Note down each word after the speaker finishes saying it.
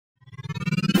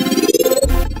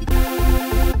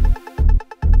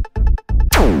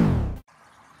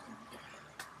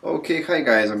Okay, hi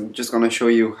guys, I'm just gonna show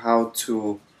you how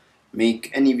to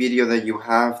make any video that you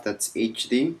have that's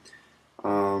HD,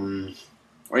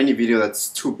 or any video that's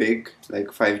too big,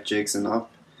 like 5 gigs and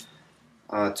up,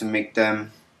 to make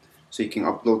them so you can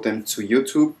upload them to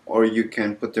YouTube, or you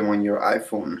can put them on your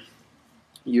iPhone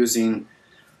using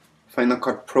Final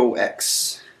Cut Pro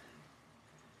X.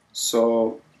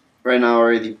 So right now I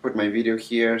already put my video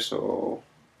here, so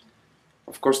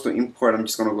of course to import I'm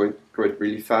just gonna go through it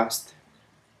really fast.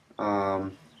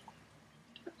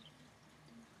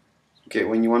 Okay,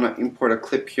 when you want to import a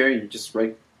clip here, you just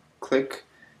right click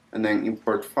and then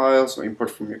import files or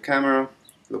import from your camera.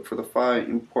 Look for the file,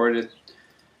 import it,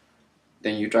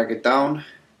 then you drag it down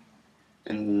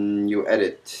and you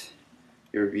edit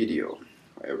your video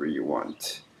however you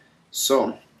want.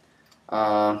 So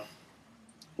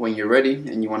when you're ready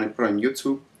and you want to put on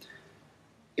YouTube,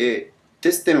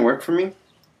 this didn't work for me.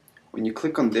 When you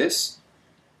click on this,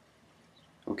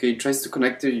 okay, it tries to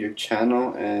connect to your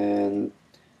channel and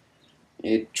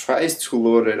it tries to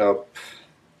load it up,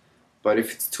 but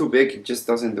if it's too big it just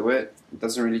doesn't do it. It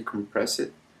doesn't really compress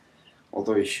it,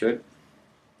 although it should.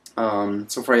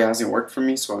 So far it hasn't worked for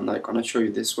me, so I'm not gonna show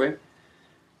you this way,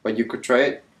 but you could try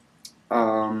it.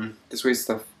 This way is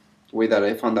the way that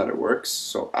I found that it works.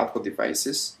 So Apple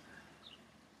devices,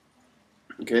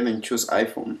 okay, then choose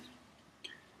iPhone.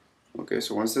 Okay,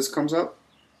 so once this comes up,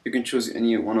 you can choose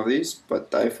any one of these, but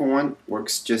the iPhone one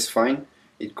works just fine.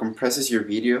 It compresses your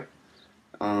video,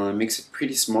 makes it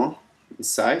pretty small in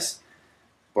size,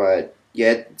 but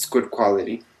yet it's good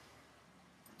quality.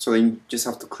 So then you just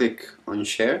have to click on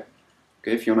share.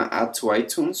 Okay, if you want to add to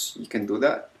iTunes, you can do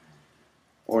that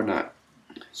or not.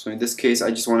 So in this case, I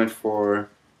just want it for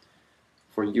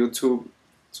YouTube.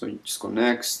 So you just go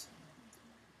next,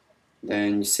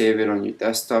 then you save it on your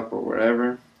desktop or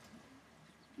wherever.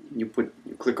 You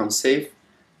click on save,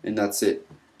 and that's it.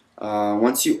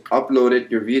 Once you uploaded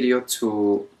your video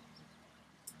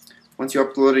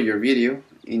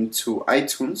into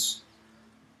iTunes,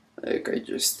 like I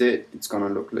just did, it's gonna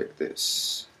look like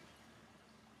this.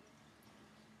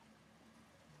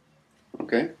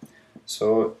 Okay,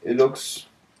 so it looks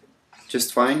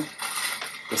just fine.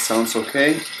 The sound's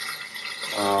okay.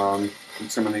 I'm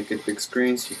just gonna make it big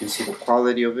screen so you can see the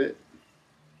quality of it.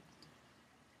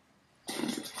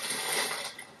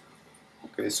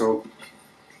 Okay, so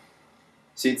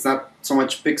see, it's not so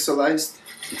much pixelized.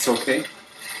 It's okay.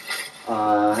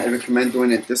 I recommend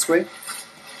doing it this way.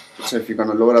 So if you're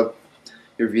gonna load up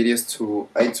your videos to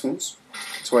iTunes,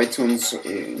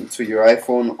 into your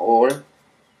iPhone or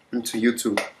into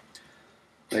YouTube,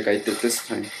 like I did this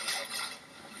time,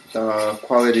 the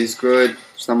quality is good.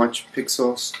 There's not much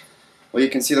pixels. Well, you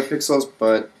can see the pixels,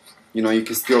 but you know you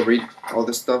can still read all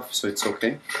this stuff, so it's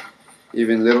okay.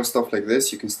 Even little stuff like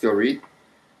this, you can still read.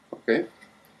 Okay.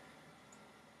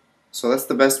 So that's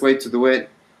the best way to do it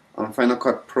on Final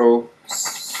Cut Pro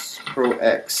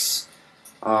X.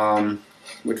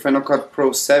 With Final Cut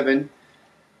Pro 7,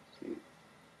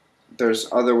 there's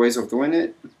other ways of doing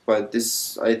it, but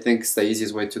this I think is the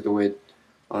easiest way to do it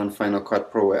on Final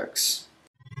Cut Pro X.